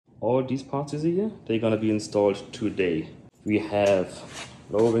All these parts is here, they're gonna be installed today. We have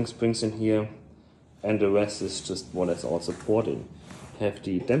lowering springs in here, and the rest is just more or less all supporting. Have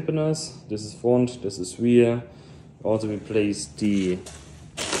the dampeners, this is front, this is rear. Also replace the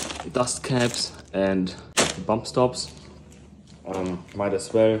dust caps and the bump stops. Might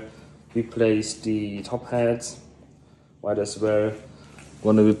as well replace the top heads. Might as well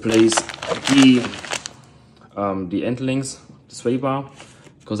gonna replace the end links, the sway bar,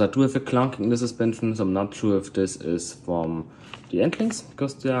 because I do have a clunking in the suspension, so I'm not sure if this is from the end links,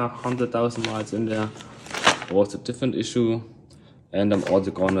 because there are 100,000 miles in there, or it's a different issue. And I'm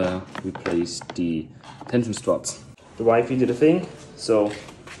also gonna replace the tension struts. The wife did the thing, so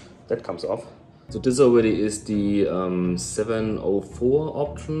that comes off. So this already is the 704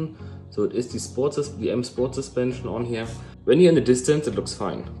 option. So it is the M Sport suspension on here. When you're in the distance, it looks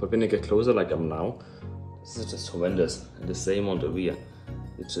fine. But when you get closer, like I'm now, this is just horrendous. And the same on the rear.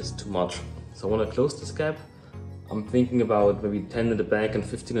 It's just too much. So I want to close this gap. I'm thinking about maybe 10 in the back and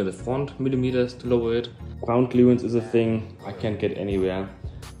 15 in the front millimeters to lower it. Ground clearance is a thing I can't get anywhere.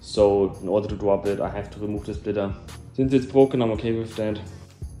 So in order to drop it, I have to remove the splitter. Since it's broken, I'm okay with that.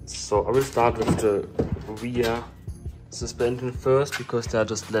 So I will start with the rear suspension first, because there are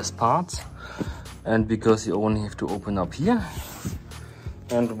just less parts. And because you only have to open up here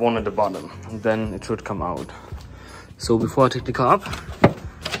and one at the bottom, and then it should come out. So before I take the car up,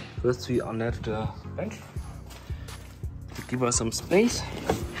 first we unlatch the bench to give us some space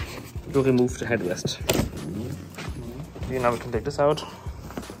to remove the headrest. Okay, now we can take this out.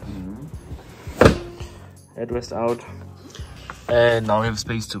 Headrest out. And now we have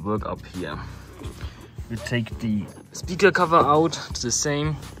space to work up here. We take the speaker cover out, it's the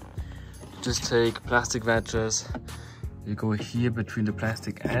same. Just take plastic wedges. You go here between the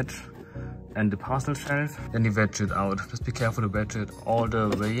plastic edge and the parcel shelf. Then you wedge it out. Just be careful to wedge it all the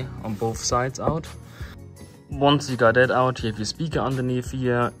way on both sides out. Once you got that out, you have your speaker underneath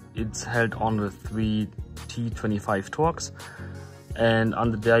here. It's held on with 3 T25 Torx. And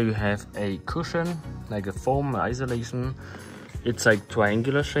under there you have a cushion, like a foam isolation. It's like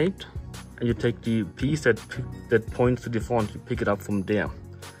triangular shaped. And you take the piece that points to the front, you pick it up from there.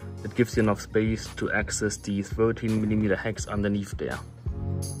 It gives you enough space to access the 13mm hex underneath there.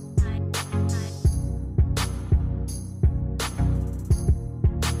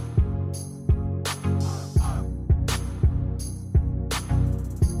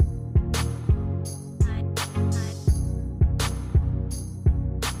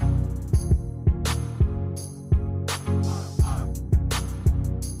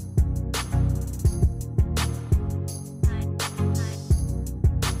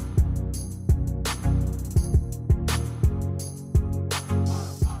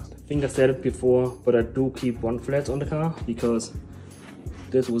 I think I said it before, but I do keep one flat on the car, because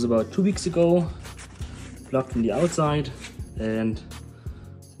this was about 2 weeks ago, plugged from the outside, and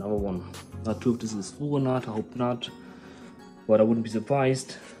another one. Not sure if this is full or not, I hope not, but I wouldn't be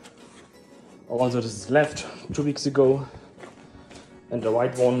surprised. Also, this is left 2 weeks ago, and the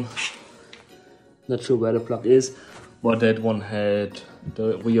right one, not sure where the plug is, but that one had,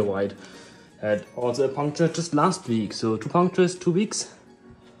 the rear wide, had also a puncture just last week. So 2 punctures, 2 weeks.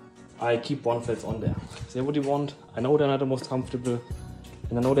 I keep one flat on there. Say what you want. I know they're not the most comfortable,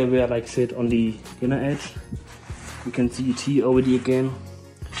 and I know they wear like shit on the inner edge. You can see it here already again.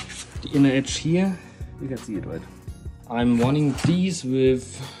 The inner edge here, you can see it right. I'm running these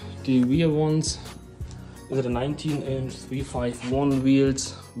with the rear ones. These are the 19-inch 351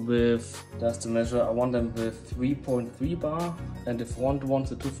 wheels with, that's the measure, I want them with 3.3 bar, and the front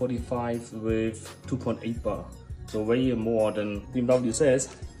ones, the 245 with 2.8 bar. So way more than BMW says.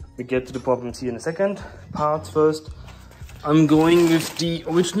 We get to the problems here in a second. Parts first. I'm going with the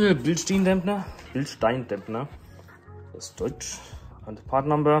original Bilstein Dampener. That's Deutsch. And the part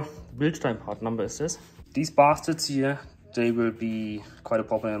number, the Bilstein part number is this. These bastards here, they will be quite a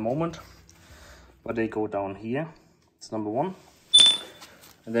problem in a moment. But they go down here. It's number 1.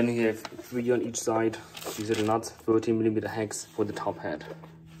 And then you have 3 on each side. These are the nuts, 13mm hex for the top head.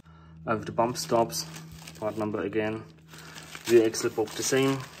 I have the bump stops, part number again. Rear axle both the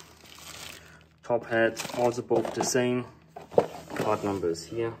same. Top heads also both the same. Part number is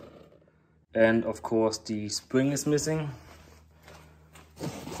here. And of course the spring is missing.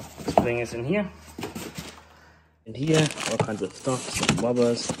 The spring is in here. And here, all kinds of stuff, some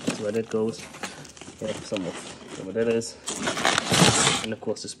rubbers, that's where that goes. Some of whatever that is. And of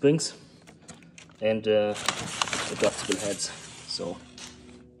course the springs. And adjustable heads. So,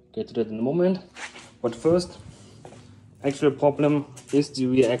 get to that in a moment. But first, actual problem is the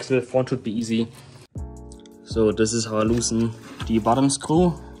rear axle. Front should be easy. So this is how I loosen the bottom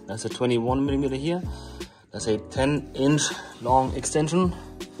screw. That's a 21mm here. That's a 10-inch long extension.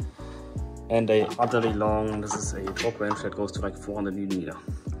 And a utterly long, this is a top wrench that goes to like 400mm.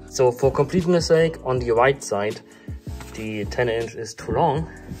 So for completeness sake, on the right side, the 10-inch is too long.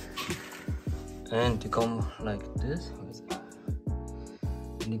 And you come like this.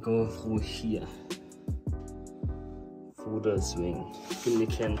 And you go through here. Through the swing. Then you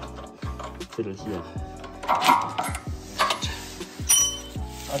can fiddle here.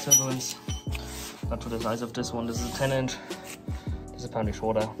 As reference, not to the size of this one. This is a 10-inch. This is apparently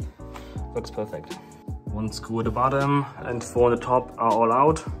shorter. Works perfect. One screw at the bottom and 4 on the top are all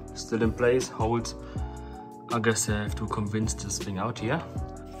out. Still in place, holds. I guess I have to convince this thing out here.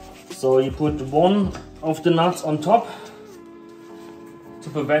 So you put one of the nuts on top to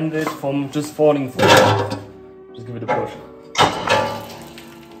prevent it from just falling forward. Just give it a push.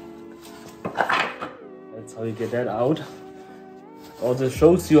 That's how you get that out. Also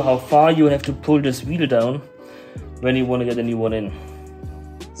shows you how far you have to pull this wheel down when you want to get a new one in.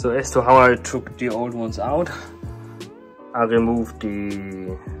 So as to how I took the old ones out, I removed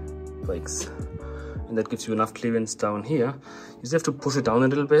the brakes. And that gives you enough clearance down here. You just have to push it down a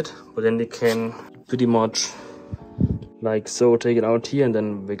little bit, but then you can pretty much like so take it out here and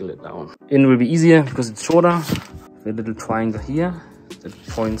then wiggle it down. In will be easier because it's shorter. A little triangle here that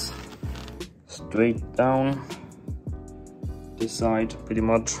points straight down this side pretty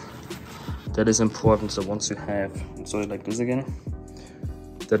much. That is important. So once you have installed it like this again,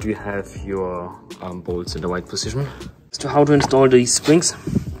 that you have your bolts in the right position. As to how to install these springs,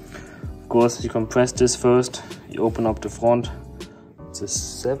 of course you compress this first. You open up the front. It's a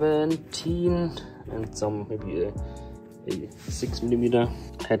 17 and some maybe a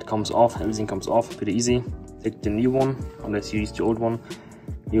 6mm. Head comes off. Everything comes off. Pretty easy. Take the new one unless you use the old one.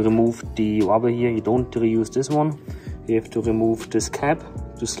 You remove the rubber here. You don't reuse this one. You have to remove this cap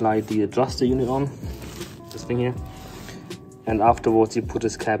to slide the adjuster unit on. This thing here. And afterwards you put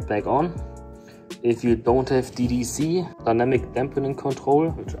this cap back on. If you don't have DDC, dynamic dampening control,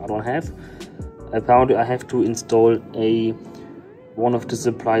 which I don't have, apparently I have to install one of the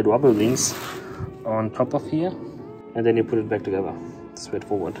supplied rubber rings on top of here, and then you put it back together.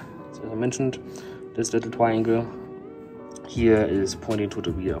 Straightforward. So as I mentioned, this little triangle here is pointing to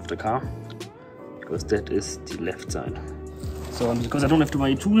the rear of the car, because that is the left side. So because I don't have to buy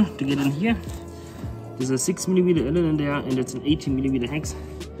a tool to get in here, there's a 6mm Allen in there and it's an 18mm hex,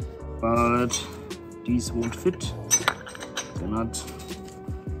 but these won't fit. They're not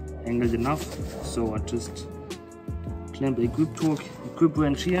angled enough, so I just clamp a grip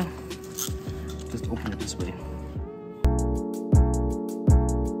wrench here. Just open it this way.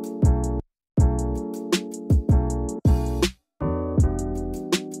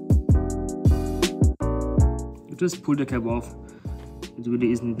 You just pull the cap off. It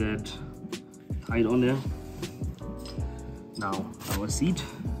really isn't that tight on there. Now our seat.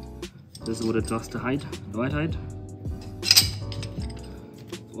 This would adjust the height, the right height.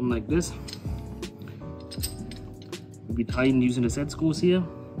 On like this. Will be tightened using the set screws here.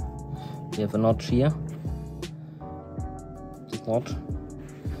 We have a notch here. This notch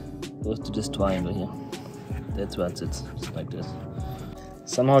goes to this triangle here. That's where it sits, just like this.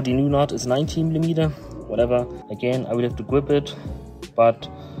 Somehow the new knot is 19mm. Whatever. Again, I will have to grip it, but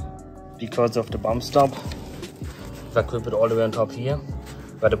because of the bump stop, if I grip it all the way on top here,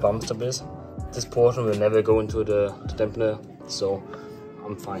 where the bump stop is, this portion will never go into the dampener, so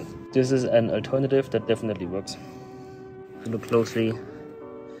I'm fine. This is an alternative that definitely works. If you look closely,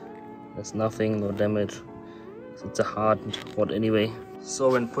 there's nothing, no damage. It's a hard rod anyway. So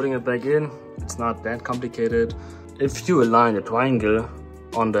when putting it back in, it's not that complicated. If you align the triangle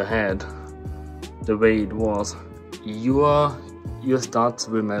on the head the way it was, your studs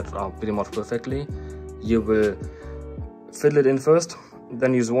will match up pretty much perfectly. You will fiddle it in first,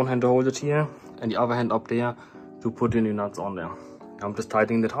 then use one hand to hold it here and the other hand up there to put in your nuts on there. I'm just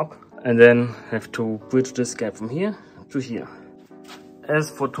tightening it up and then have to bridge this gap from here to here. As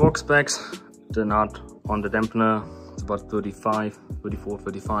for torque specs, the nut on the dampener is about 34,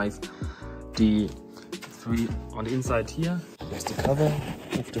 35. The three on the inside here, there's the cover,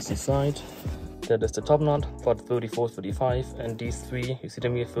 move this aside. That is the top knot, about 34, 35, and these three, you see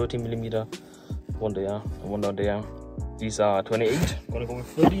them here, 30mm, one there and one down there. These are 28, I'm gonna go with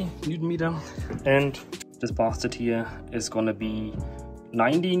 30 Newton-meter, and this bastard here is gonna be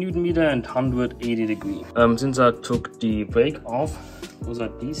 90 Newton-meter and 180 degree. Since I took the brake off, those are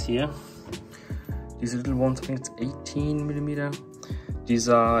these here. These little ones, I think it's 18mm. These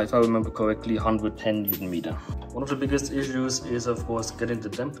are, if I remember correctly, 110 Newton-meter. One of the biggest issues is, of course, getting the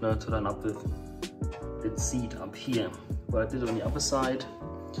dampener to line up with its seat up here. What I did on the other side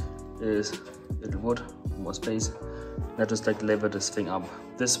is a little wood, more space. And I just like lever this thing up.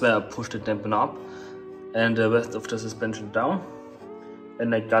 This way I push the dampener up and the rest of the suspension down,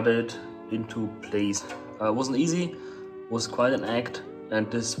 and I got it into place. It wasn't easy, it was quite an act, and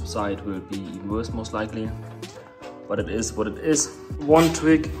this side will be even worse most likely, but it is what it is. One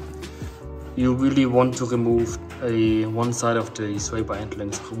trick, you really want to remove one side of the sway bar end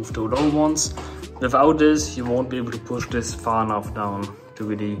links, remove the lower ones. Without this, you won't be able to push this far enough down to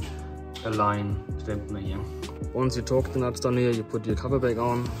really align the dampener here. Once you torque the nuts down here, you put your cover back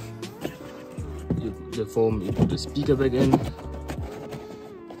on. You put the speaker back in.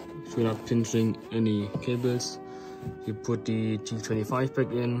 If you're not pinching any cables, you put the T25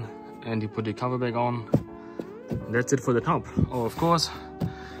 back in and you put the cover back on. And that's it for the top. Oh, of course,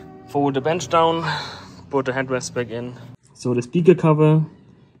 fold the bench down, put the headrest back in. So the speaker cover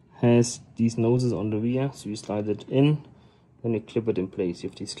has these noses on the rear, so you slide it in, then you clip it in place. You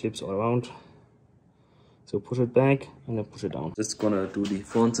have these clips all around. So push it back and then push it down. Just gonna do the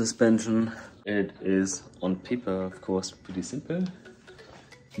front suspension. It is on paper, of course, pretty simple.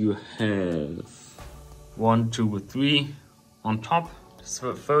 You have 1, 2, 3 on top,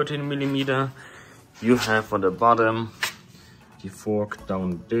 13mm. You have on the bottom the fork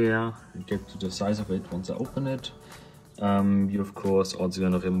down there. You get to the size of it once I open it. You of course also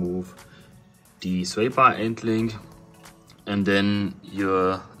gonna remove the sway bar end link, and then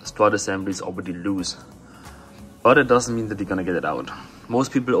your strut assembly is already loose. But it doesn't mean that you're gonna get it out.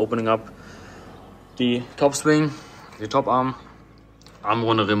 Most people opening up the top swing, the top arm. I'm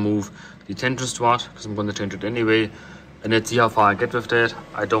gonna remove the tension strut because I'm gonna change it anyway, and let's see how far I get with that.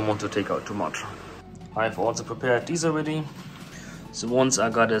 I don't want to take out too much. I've also prepared these already. So once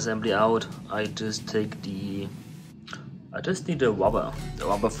I got the assembly out, I just need the rubber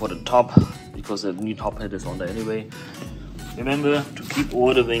for the top, because the new top head is on there anyway. Remember to keep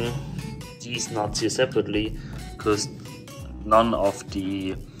ordering these nuts here separately, because none of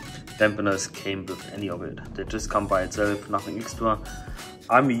the dampeners came with any of it. They just come by itself, nothing extra.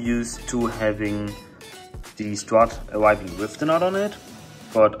 I'm used to having the strut arriving with the nut on it,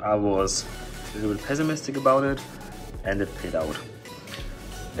 but I was a little bit pessimistic about it, and it paid out.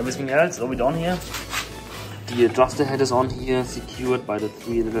 Everything else already on here. The adjuster head is on here, secured by the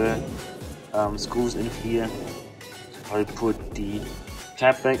 3 little screws in here. I put the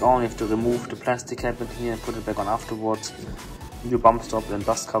cap back on. You have to remove the plastic cap in here and put it back on afterwards. New bump stop and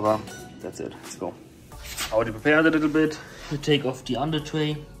dust cover. That's it. Let's go. I already prepared a little bit. You take off the under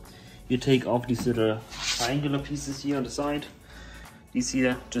tray. You take off these little triangular pieces here on the side. These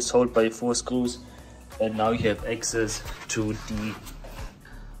here just hold by 4 screws, and now you have access to the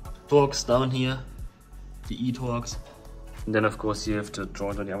torques down here, the E-torques. And then of course you have to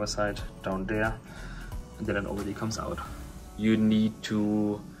draw it on the other side down there, and then it already comes out. You need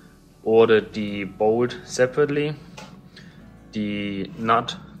to order the bolt separately. The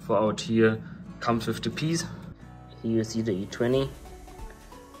nut for out here comes with the piece. Here you see the E20.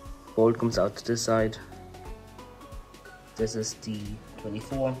 Bolt comes out to this side. This is the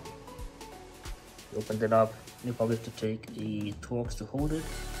 24. You open that up. You probably have to take a Torx to hold it.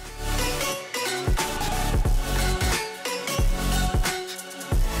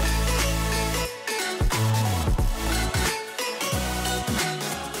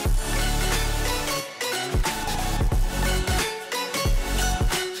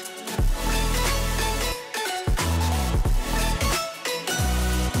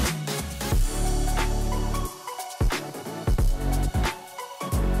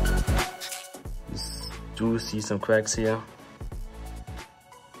 Do see some cracks here,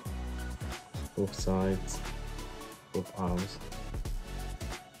 both sides, both arms.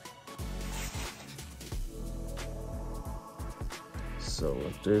 So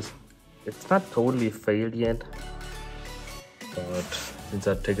this, it's not totally failed yet, but since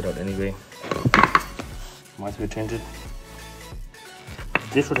I take it out anyway, might as well change it.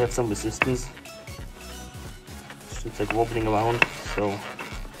 This should have some resistance. It's like wobbling around, so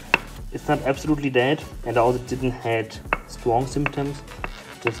it's not absolutely dead, and I also didn't had strong symptoms.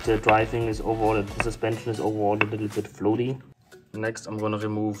 Just the driving is overall, the suspension is overall a little bit floaty. Next, I'm gonna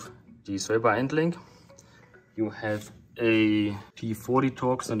remove the sway bar end link. You have a T40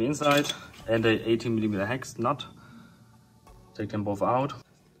 Torx on the inside and a 18mm hex nut. Take them both out.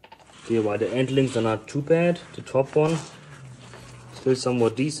 Okay, while the end links are not too bad, the top one still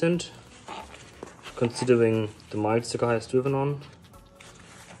somewhat decent, considering the miles the car has driven on.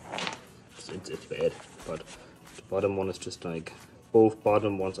 It's bad, but the bottom one is just like, both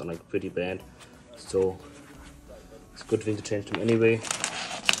bottom ones are like pretty bad, so it's a good thing to change them anyway.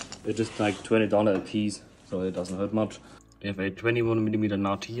 They're just like $20 a piece, so it doesn't hurt much. We have a 21mm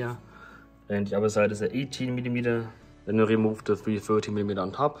nut here and the other side is a 18mm. Then you remove the 330mm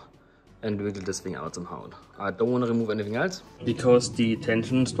on top and wiggle this thing out somehow. I don't want to remove anything else because the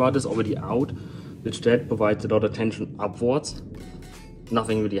tension strut is already out, which that provides a lot of tension upwards.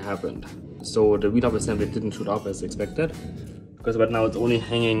 Nothing really happened. So the wheel hub assembly didn't shoot up as expected, because right now it's only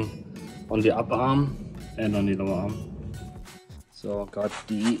hanging on the upper arm and on the lower arm. So got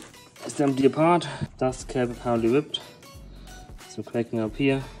the assembly apart. Dust cap apparently ripped. Some cracking up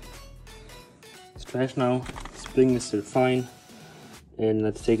here. It's trash now. Spring is still fine. And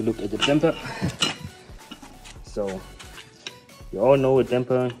let's take a look at the damper. So you all know a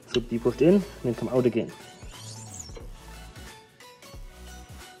damper should be pushed in and then come out again.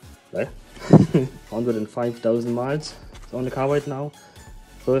 Right? 105,000 miles on the car right now.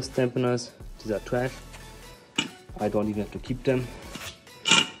 First dampeners, these are trash. I don't even have to keep them.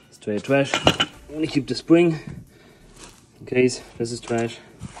 Straight trash. Only keep the spring in case this is trash.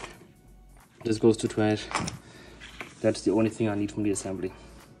 This goes to trash. That's the only thing I need from the assembly.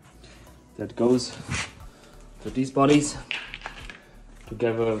 That goes to these bodies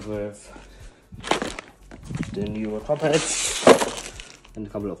together with the new top heads and a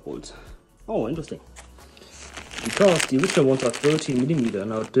couple of bolts. Oh, interesting. Because the original ones are 13mm,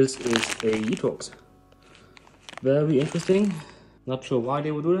 now this is a E-Torx. Very interesting. Not sure why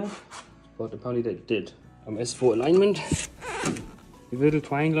they would do that, but apparently they did. S4 alignment. The little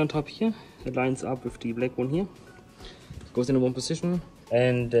triangle on top here, it lines up with the black one here. It goes in one position.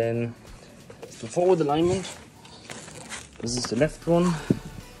 And then the forward alignment. This is the left one.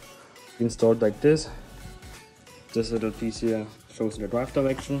 Installed like this. This little piece here shows the drive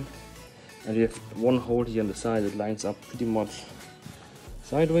direction. And you have one hole here on the side that lines up pretty much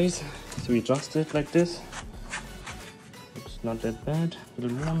sideways. So we adjust it like this. Looks not that bad. A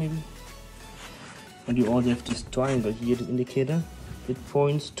little more maybe. And you also have this triangle here, this indicator. It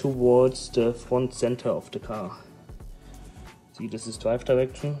points towards the front center of the car. See, this is drive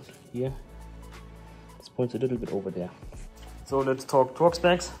direction here. This points a little bit over there. So let's talk torque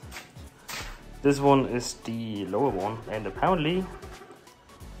specs. This one is the lower one, and apparently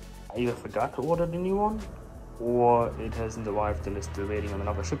I either forgot to order the new one or it hasn't arrived and is still waiting on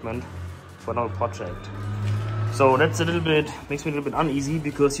another shipment for another project. So that's a little bit, makes me a little bit uneasy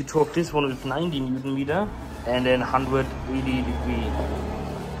because you torque this one with 90 Nm and then 180 degree.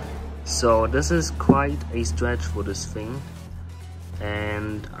 So this is quite a stretch for this thing,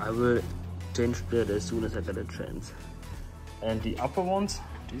 and I will change that as soon as I get a chance. And the upper ones,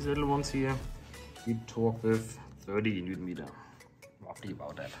 these little ones here, we torque with 30 Nm, roughly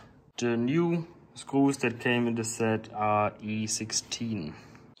about that. The new screws that came in the set are E16.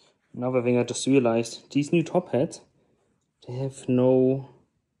 Another thing I just realized, these new top heads, they have no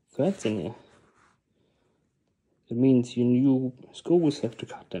threads in here. It means your new screws have to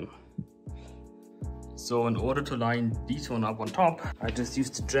cut them. So in order to line these one up on top, I just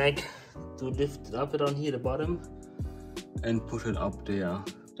used the drag to lift it up down here at the bottom and push it up there.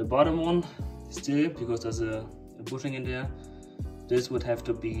 The bottom one still, because there's a bushing in there, this would have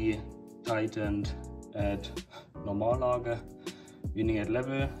to be tightened at normal lage, meaning at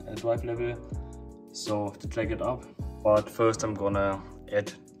level, at drive level, so to drag it up. But first I'm gonna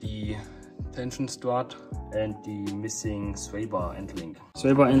add the tension strut and the missing sway bar end link.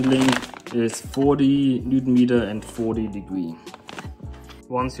 Sway bar end link is 40 Nm and 40 degree.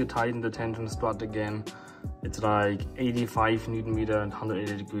 Once you tighten the tension strut again, it's like 85 Nm and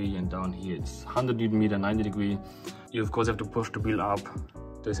 180 degree, and down here it's 100 Nm and 90 degree. You of course have to push the wheel up.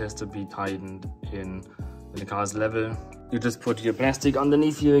 This has to be tightened in when the car is level. You just put your plastic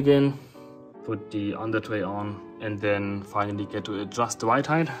underneath here again, put the under tray on, and then finally get to adjust the ride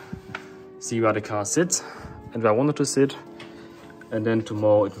height. See where the car sits and where I want it to sit, and then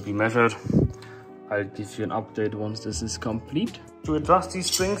tomorrow it will be measured. I'll give you an update once this is complete. To adjust these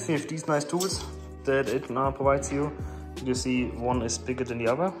strings, you have these nice tools that it now provides you. You see one is bigger than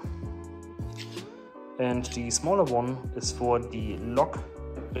the other, and the smaller one is for the lock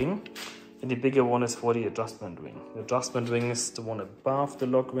ring, and the bigger one is for the adjustment ring. The adjustment ring is the one above the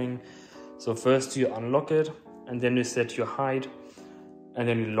lock ring. So first you unlock it, and then you set your height, and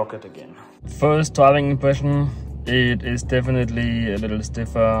then you lock it again. First driving impression, it is definitely a little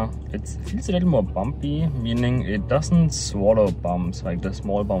stiffer. It feels a little more bumpy, meaning it doesn't swallow bumps, like the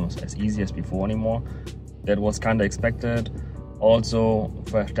small bumps, as easy as before anymore. That was kind of expected. Also,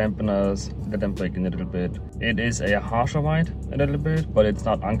 fresh dampeners, let them break in a little bit. It is a harsher ride a little bit, but it's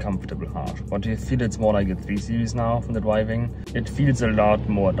not uncomfortable harsh. But you feel it's more like a 3 Series now from the driving. It feels a lot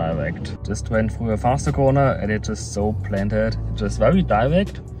more direct. Just went through a faster corner and it's just so planted. Just very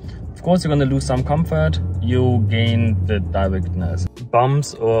direct. Of course, you're gonna lose some comfort. You gain the directness.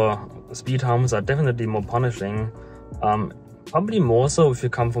 Bumps or speed humps are definitely more punishing. Probably more so if you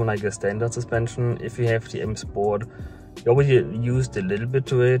come from like a standard suspension. If you have the M Sport, you already used a little bit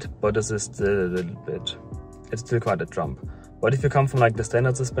to it, but this is still a little bit. It's still quite a jump. But if you come from like the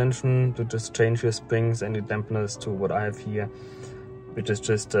standard suspension, to just change your springs and the dampeners to what I have here, which is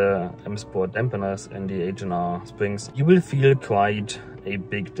just M Sport dampeners and the H&R springs, you will feel quite a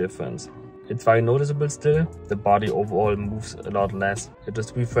big difference. It's very noticeable still. The body overall moves a lot less. It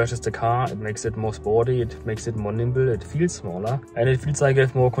just refreshes the car, it makes it more sporty, it makes it more nimble, it feels smaller, and it feels like you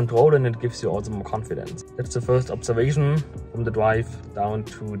have more control, and it gives you also more confidence. That's the first observation from the drive down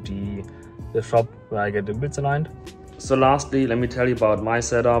to the shop where I get the wheels aligned. So lastly, let me tell you about my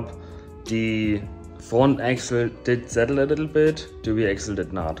setup. The front axle did settle a little bit, the rear axle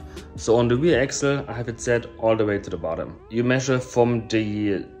did not. So on the rear axle, I have it set all the way to the bottom. You measure from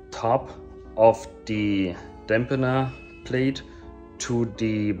the top of the dampener plate to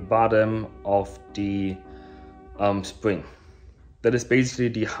the bottom of the spring. That is basically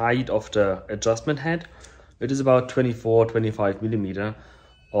the height of the adjustment head. It is about 24-25 millimeter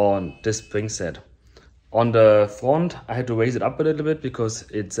on this spring set. On the front, I had to raise it up a little bit because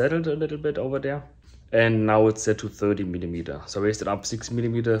it settled a little bit over there. And now it's set to 30 millimeter. So I raised it up 6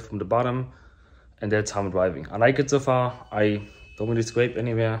 millimeter from the bottom, and that's how I'm driving. I like it so far. I don't really scrape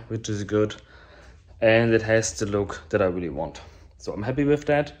anywhere, which is good. And it has the look that I really want. So I'm happy with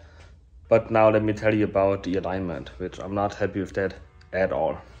that. But now let me tell you about the alignment, which I'm not happy with that at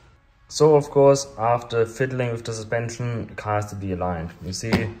all. So of course, after fiddling with the suspension, the car has to be aligned. You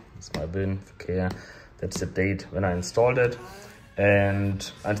see, it's my bin, if you care. That's the date when I installed it.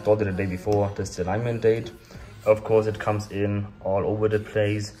 And I installed it the day before. That's the alignment date. Of course, it comes in all over the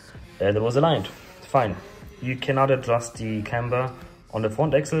place. And it was aligned. Fine. You cannot adjust the camber on the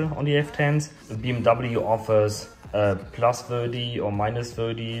front axle on the F10s. BMW offers plus 30 or minus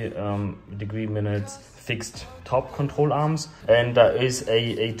 30 degree minutes fixed top control arms, and there is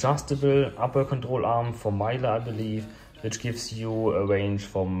a adjustable upper control arm for miler, I believe, which gives you a range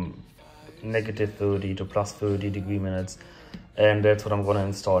from negative 30 to plus 30 degree minutes. And that's what I'm gonna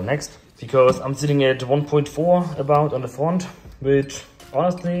install next, because I'm sitting at 1.4 about on the front, which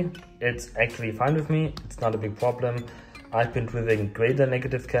honestly, it's actually fine with me. It's not a big problem. I've been driving greater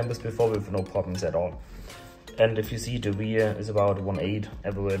negative cambers before with no problems at all. And if you see, the rear is about 1.8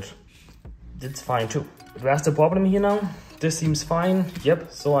 average. It's fine too. Where's the problem here now? This seems fine.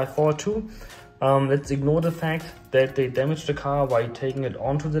 Yep, so I thought too. Let's ignore the fact that they damaged the car by taking it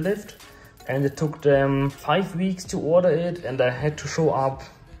onto the lift. And it took them 5 weeks to order it, and I had to show up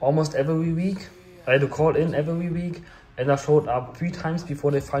almost every week. I had to call in every week, and I showed up 3 times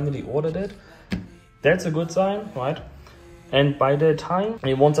before they finally ordered it. That's a good sign, right? And by the time,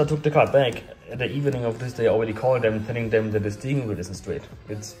 once I took the car back, at the evening of this day, I already called them, telling them that the steering wheel isn't straight.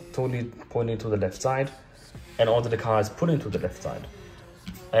 It's totally pointing to the left side, and also the car is pulling to the left side.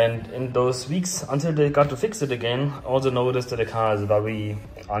 And in those weeks, until they got to fix it again, I also noticed that the car is very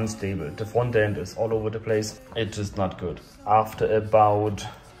unstable. The front end is all over the place. It's just not good. After about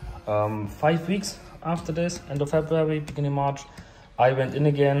 5 weeks after this, end of February, beginning March, I went in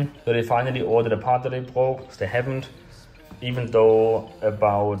again. So they finally ordered a part that they broke. They haven't, even though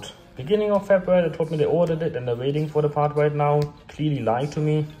about beginning of February they told me they ordered it and they're waiting for the part right now. Clearly lied to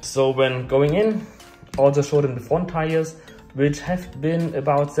me. So when going in, I also showed them the front tires, which have been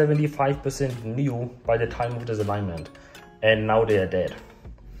about 75% new by the time of this alignment, and now they are dead.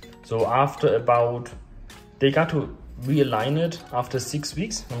 So after about, they got to realign it after 6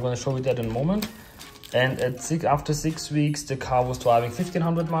 weeks. I'm going to show you that in a moment. And after 6 weeks, the car was driving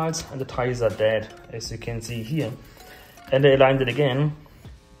 1500 miles and the tires are dead, as you can see here. And they aligned it again,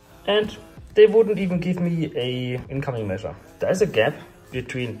 and they wouldn't even give me a incoming measure. There's a gap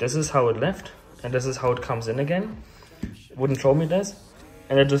between this is how it left and this is how it comes in again. It wouldn't show me this.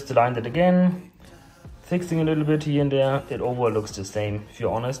 And I just aligned it again, fixing a little bit here and there. It overall looks the same, if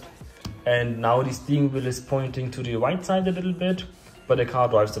you're honest. And now the steering wheel is pointing to the right side a little bit, but the car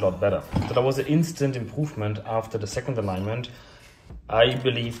drives a lot better. So that was an instant improvement after the second alignment. I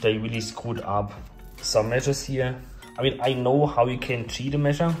believe they really screwed up some measures here. I mean, I know how you can cheat a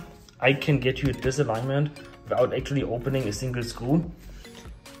measure. I can get you this alignment without actually opening a single screw,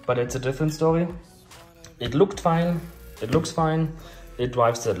 but it's a different story. It looked fine, it looks fine, it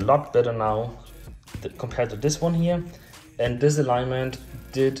drives a lot better now compared to this one here, and this alignment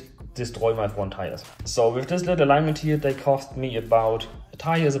did destroy my front tires. So with this little alignment here, they cost me about, the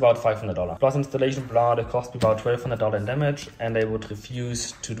tire is about $500. Plus installation, blah, they cost me about $1,200 in damage, and they would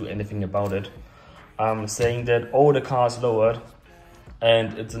refuse to do anything about it. Saying that, oh, the car is lowered,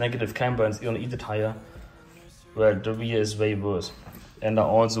 and it's a negative camber and it's on either tire. Well, the rear is way worse. And I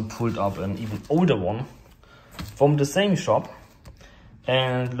also pulled up an even older one from the same shop.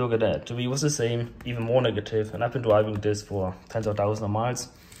 And look at that, the wheel was the same, even more negative. And I've been driving this for tens of thousands of miles.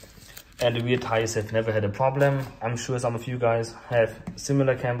 And the rear tires have never had a problem. I'm sure some of you guys have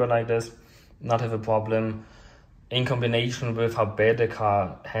similar camber like this, not have a problem. In combination with how bad the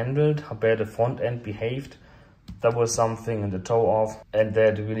car handled, how bad the front end behaved, there was something in the toe off, and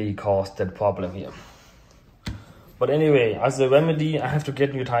that really caused that problem here. But anyway, as a remedy, I have to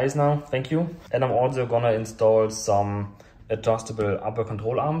get new tires now, thank you. And I'm also gonna install some adjustable upper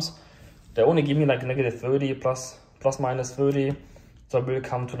control arms. They only give me like negative 30 plus minus 30. So I will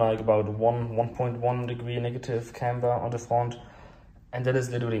come to like about 1.1 degree negative camber on the front. And that is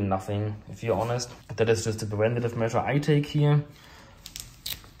literally nothing, if you're honest. That is just a preventative measure I take here.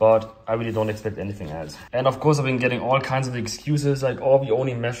 But I really don't expect anything else. And of course, I've been getting all kinds of excuses like, oh, we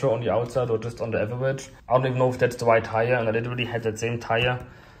only measure on the outside or just on the average. I don't even know if that's the right tire. And I literally had that same tire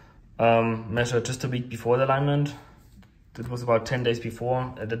measured just a week before the alignment. It was about 10 days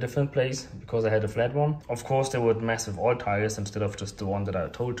before at a different place because I had a flat one. Of course, they would mess with all tires instead of just the one that I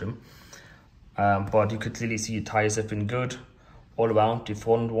told him. But you could clearly see tires have been good all around. The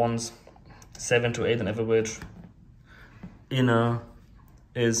front ones, 7 to 8 on average. Inner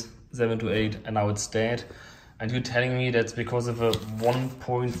is 7 to 8 and now it's dead. And you're telling me that's because of a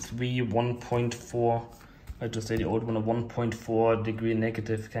 1.3, 1.4, I just say the old one, a 1.4 degree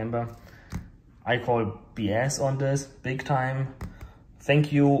negative camber. I call BS on this, big time.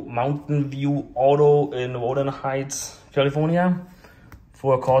 Thank you, Mountain View Auto in Woodland Heights, California,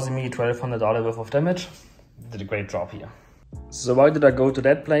 for causing me $1,200 worth of damage. Did a great job here. So why did I go to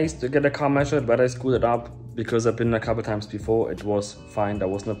that place to get a car measured? But I screwed it up because I've been a couple times before. It was fine, there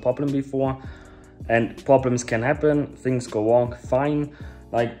wasn't a problem before. And problems can happen, things go wrong, fine.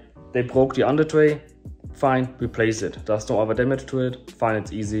 Like they broke the under tray, fine, replace it. There's no other damage to it, fine,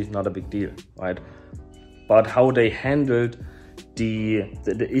 it's easy, not a big deal, right? But how they handled the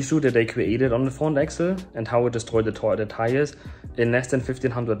issue that they created on the front axle and how it destroyed the tires in less than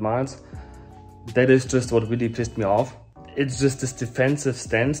 1,500 miles, that is just what really pissed me off. It's just this defensive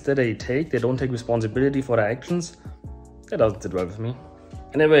stance that they take. They don't take responsibility for their actions. That doesn't sit well with me.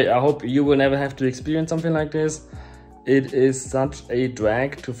 Anyway, I hope you will never have to experience something like this. It is such a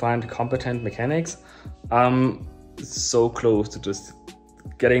drag to find competent mechanics. I'm so close to just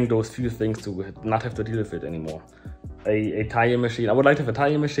getting those few things to not have to deal with it anymore. A tire machine. I would like to have a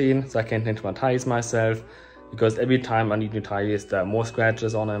tire machine so I can change my tires myself, because every time I need new tires, there are more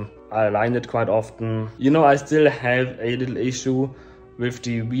scratches on them. I align it quite often. You know, I still have a little issue with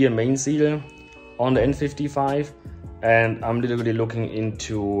the rear main seal on the N55. And I'm literally looking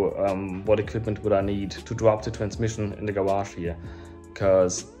into what equipment would I need to drop the transmission in the garage here.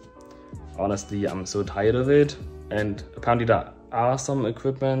 Because honestly, I'm so tired of it. And apparently there are some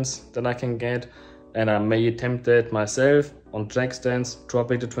equipments that I can get. And I may attempt that myself on jack stands,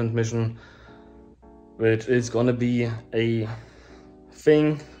 dropping the transmission, which is gonna be a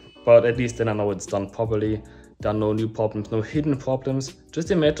thing. But at least then I know it's done properly. There are no new problems, no hidden problems.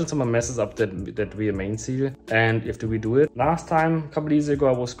 Just imagine someone messes up that rear main seal and you have to redo it. Last time, a couple years ago,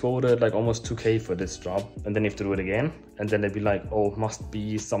 I was quoted like almost 2K for this job. And then you have to do it again. And then they'd be like, oh, must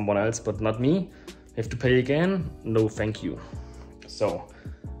be someone else, but not me. You have to pay again? No, thank you. So,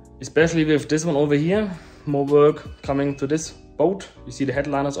 especially with this one over here, more work coming to this boat. You see the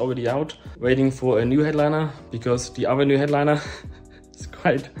headliner's already out, waiting for a new headliner because the other new headliner is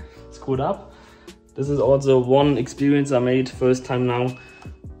quite screwed up. This is also one experience I made first time now.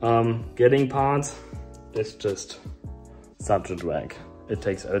 Getting parts, it's just such a drag.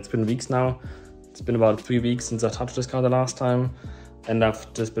 It's been weeks now. It's been about 3 weeks since I touched this car the last time. And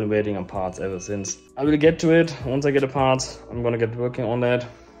I've just been waiting on parts ever since. I will get to it. Once I get the parts, I'm gonna get working on that.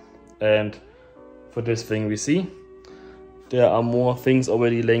 And for this thing we see, there are more things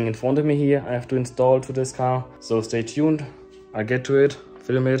already laying in front of me here I have to install to this car. So stay tuned. I'll get to it,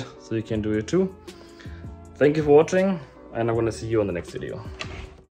 film it, so you can do it too. Thank you for watching, and I'm gonna see you on the next video.